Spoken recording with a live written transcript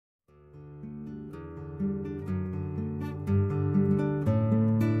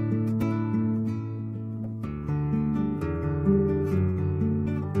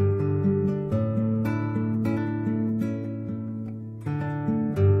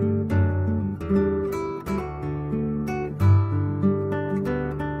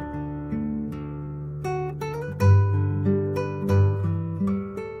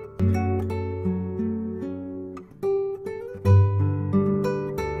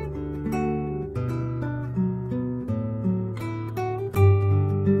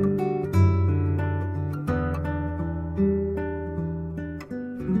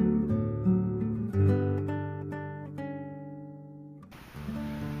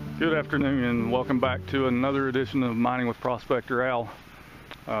Good afternoon and welcome back to another edition of Mining with Prospector Al.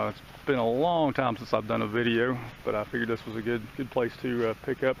 It's been a long time since I've done a video, but I figured this was a good place to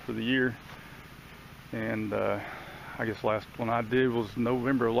pick up for the year. And I guess last one I did was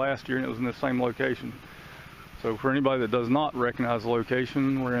November of last year, and it was in the same location. So for anybody that does not recognize the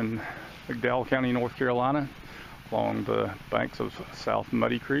location, we're in McDowell County, North Carolina, along the banks of South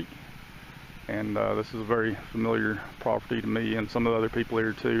Muddy Creek. And this is a very familiar property to me and some of the other people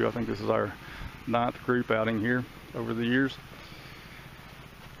here too. I think this is our 9th group outing here over the years.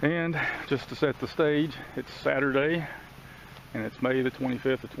 And just to set the stage, it's Saturday and it's May the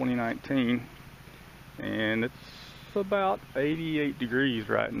 25th of 2019, and it's about 88 degrees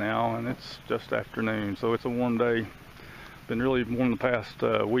right now, and it's just afternoon, so it's a warm day. Been really warm the past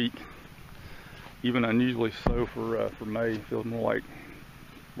week, even unusually so for May. Feels more like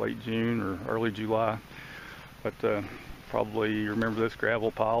late June or early July. But probably you remember this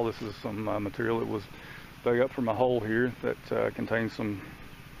gravel pile. This is some material that was dug up from a hole here that contains some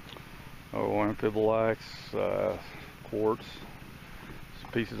amphibolites, quartz,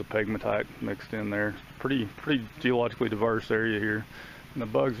 some pieces of pegmatite mixed in there. Pretty geologically diverse area here, and the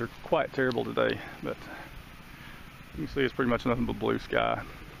bugs are quite terrible today, but you can see it's pretty much nothing but blue sky.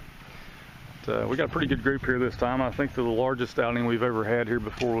 We got a pretty good group here this time. I think the largest outing we've ever had here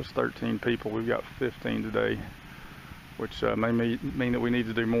before was 13 people. We've got 15 today, which may mean that we need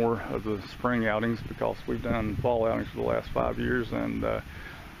to do more of the spring outings, because we've done fall outings for the last 5 years, and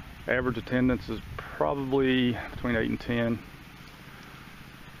average attendance is probably between 8 and 10.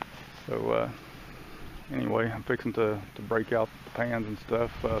 So anyway, I'm fixing to break out the pans and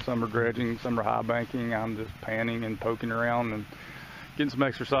stuff. Some are dredging, some are high banking. I'm just panning and poking around and getting some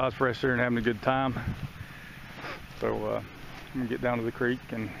exercise, fresh air, and having a good time. So I'm gonna get down to the creek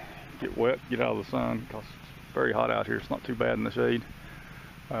and get wet, get out of the sun, because it's very hot out here. It's not too bad in the shade.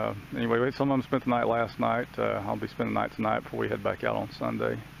 Anyway, some of them spent the night last night. I'll be spending the night tonight before we head back out on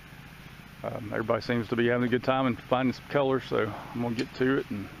Sunday. Everybody seems to be having a good time and finding some color, so I'm gonna get to it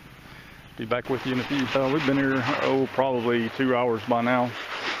and be back with you in a few. We've been here, probably 2 hours by now.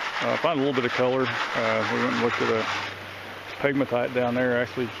 Found a little bit of color. We went and looked at a pegmatite down there.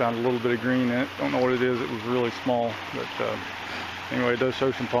 Actually found a little bit of green in it. Don't know what it is. It was really small, but anyway, it does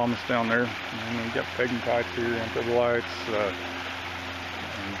show some promise down there. And then you got pegmatites here, amphibolites,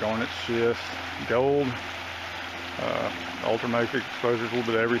 and garnet schist, gold, ultramafic exposures, a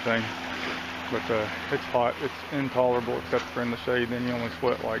little bit of everything. But it's hot. It's intolerable except for in the shade. Then you only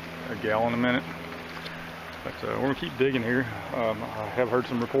sweat like a gallon a minute. But we're gonna keep digging here. I have heard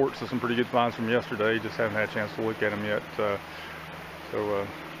some reports of some pretty good finds from yesterday. Just haven't had a chance to look at them yet. So I'll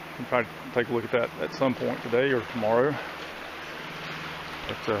try to take a look at that at some point today or tomorrow.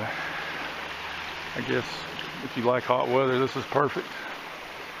 But I guess if you like hot weather, this is perfect.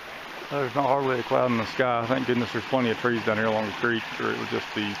 There's not hardly a cloud in the sky. Thank goodness there's plenty of trees down here along the creek, or it would just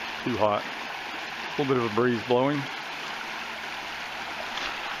be too hot. A little bit of a breeze blowing.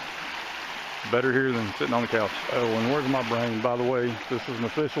 Better here than sitting on the couch. Oh, and where's my brain? By the way, this is an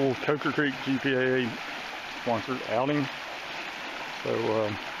official Coker Creek GPAA sponsored outing.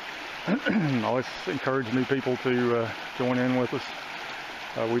 So always encourage new people to join in with us.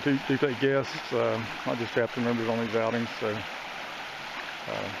 We do take guests, not just chapter members on these outings. So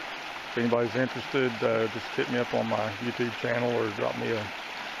if anybody's interested, just hit me up on my YouTube channel or drop me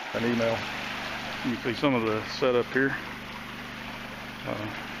an email. You can see some of the setup here.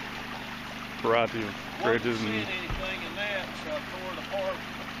 Variety of dredges and anything in that, so I tore it apart,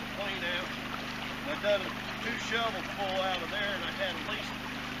 clean out. I done 2 shovels full out of there, and I had at least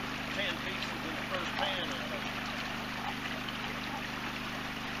 10 pieces in the first pan out of it.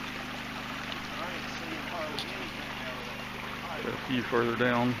 I ain't seen hardly anything out of it. A few further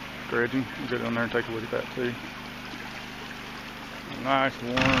down, dredging. We'll go down there and take a look at that too. Nice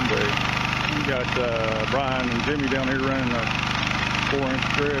warm day. We got Brian and Jimmy down here running a 4-inch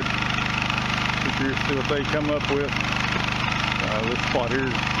dredge. Be curious to see what they come up with. This spot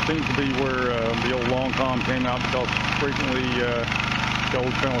here seems to be where the old long tom came out, because frequently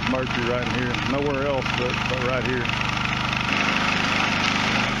gold's found with mercury right in here. Nowhere else but right here.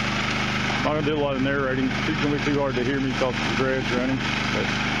 I'm not going to do a lot of narrating. It's going to be too hard to hear me because of the dredge running. But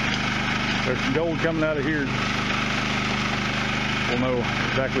there's some gold coming out of here. We'll know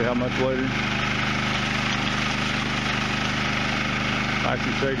exactly how much later. Nice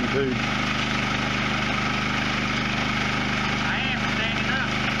and shady too. I am standing up.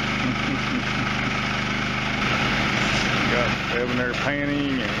 Got Evan there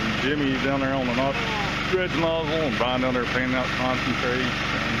panning, and Jimmy's down there on the dredge nozzle, and Brian down there panning out concentrate.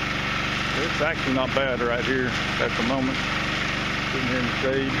 And it's actually not bad right here at the moment. Sitting here in the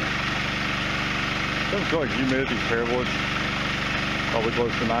shade. Doesn't feel like humidity's terrible. It's probably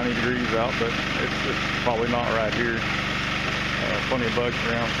close to 90 degrees out, but it's probably not right here. Plenty of bugs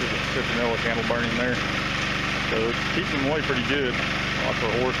around. There's a citronella candle burning there. So it's keeping them away pretty good. Lots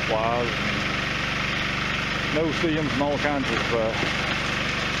of horse flies, and no-see-ums, and all kinds of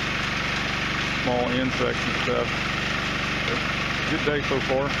small insects and stuff. It's a good day so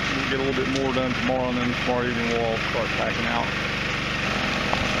far. We'll get a little bit more done tomorrow, and then tomorrow evening we'll all start packing out.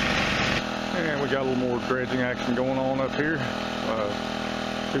 And we got a little more dredging action going on up here.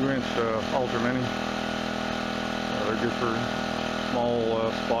 2-inch ultra mini. They're good for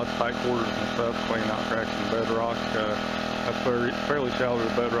small spots, tight quarters and stuff, cleaning out cracks in bedrock. That's fairly shallow to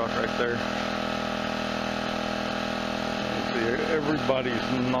the bedrock right there. You see, everybody's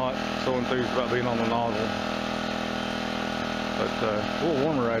not so enthused about being on the nozzle. But it's a little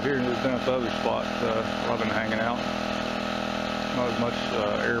warmer right here than down at the other spot where I've been hanging out. Not as much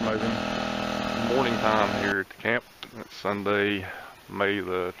air moving. Morning time here at the camp. It's Sunday, May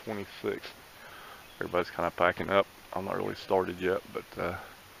the 26th. Everybody's kind of packing up. I'm not really started yet, but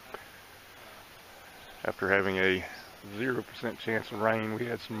after having a 0% chance of rain, we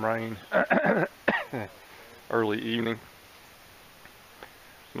had some rain early evening.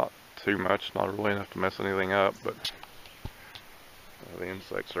 Not too much, not really enough to mess anything up, but the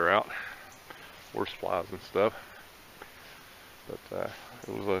insects are out, horse flies and stuff. But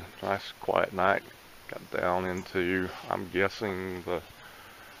it was a nice quiet night. Got down into, I'm guessing, the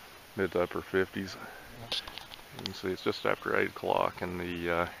mid to upper 50s. You can see it's just after 8 o'clock, and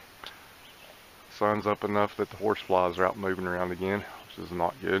the sun's up enough that the horse flies are out moving around again, which is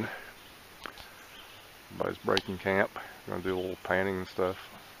not good. Everybody's breaking camp. Gonna do a little panning and stuff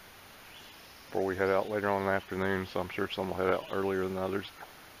before we head out later on in the afternoon, so I'm sure some will head out earlier than others.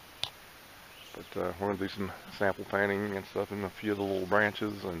 But we're going to do some sample panning and stuff in a few of the little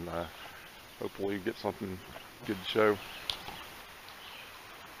branches, and hopefully get something good to show.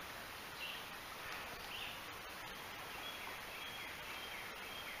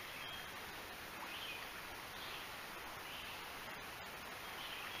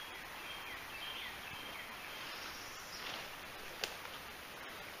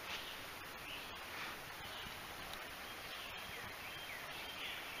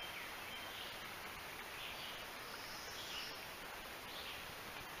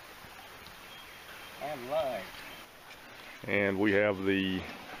 And we have the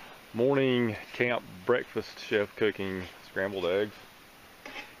morning camp breakfast chef cooking scrambled eggs.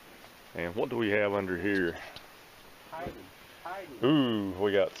 And what do we have under here? Ooh,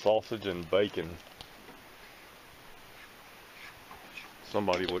 we got sausage and bacon.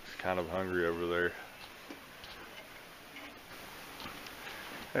 Somebody looks kind of hungry over there.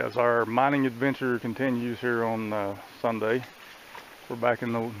 As our mining adventure continues here on Sunday, we're back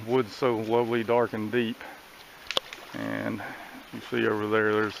in the woods so lovely, dark and deep. And you see over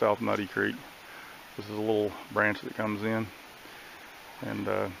there, there's South Muddy Creek. This is a little branch that comes in. And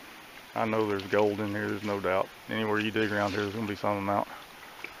I know there's gold in here, there's no doubt. Anywhere you dig around here, there's going to be something out.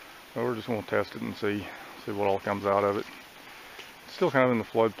 So we're just going to test it and see what all comes out of it. It's still kind of in the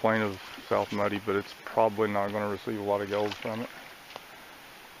floodplain of South Muddy, but it's probably not going to receive a lot of gold from it.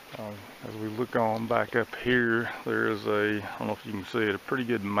 As we look on back up here, there is I don't know if you can see it, a pretty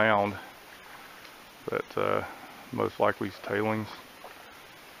good mound that most likely is tailings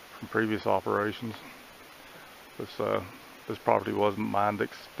from previous operations. This property was mined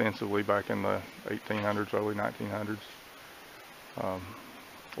extensively back in the 1800s, early 1900s. A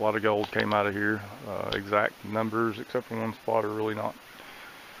lot of gold came out of here. Exact numbers, except for one spot, are really not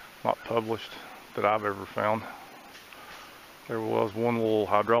published that I've ever found. There was one little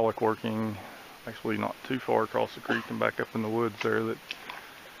hydraulic working, actually not too far across the creek and back up in the woods there, that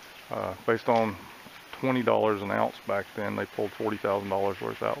based on $20 an ounce back then, they pulled $40,000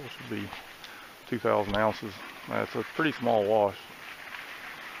 worth out, which would be 2,000 ounces. That's a pretty small wash.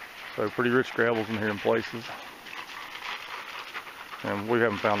 So pretty rich gravels in here in places. And we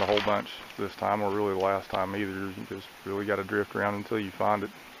haven't found a whole bunch this time, or really the last time either. You just really got to drift around until you find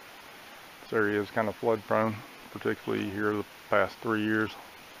it. This area is kind of flood prone, particularly here the past 3 years.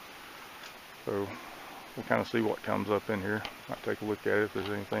 So we'll kind of see what comes up in here. Might take a look at it if there's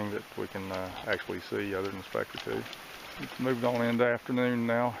anything that we can actually see other than a speck or two. It's moved on into afternoon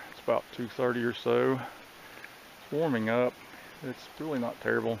now. It's about 2:30 or so. It's warming up. It's really not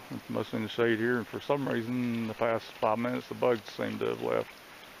terrible. It's mostly in the shade here, and for some reason in the past 5 minutes the bugs seem to have left.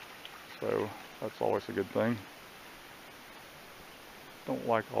 So that's always a good thing. Don't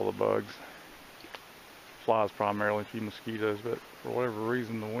like all the bugs. Flies primarily, a few mosquitoes, but for whatever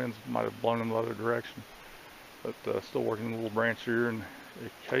reason the winds might have blown in the other direction. But still working a little branch here, and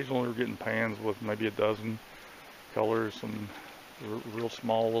occasionally we're getting pans with maybe a dozen colors, some real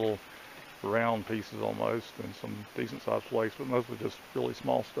small little round pieces almost, and some decent sized flakes, but mostly just really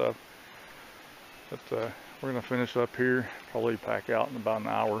small stuff. But we're going to finish up here, probably pack out in about an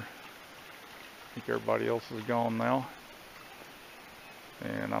hour. I think everybody else is gone now,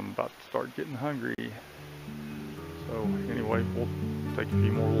 and I'm about to start getting hungry. So anyway, we'll take a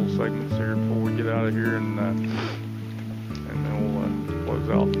few more little segments here before we get out of here, and then we'll close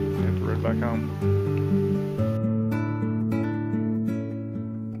out and head right back home.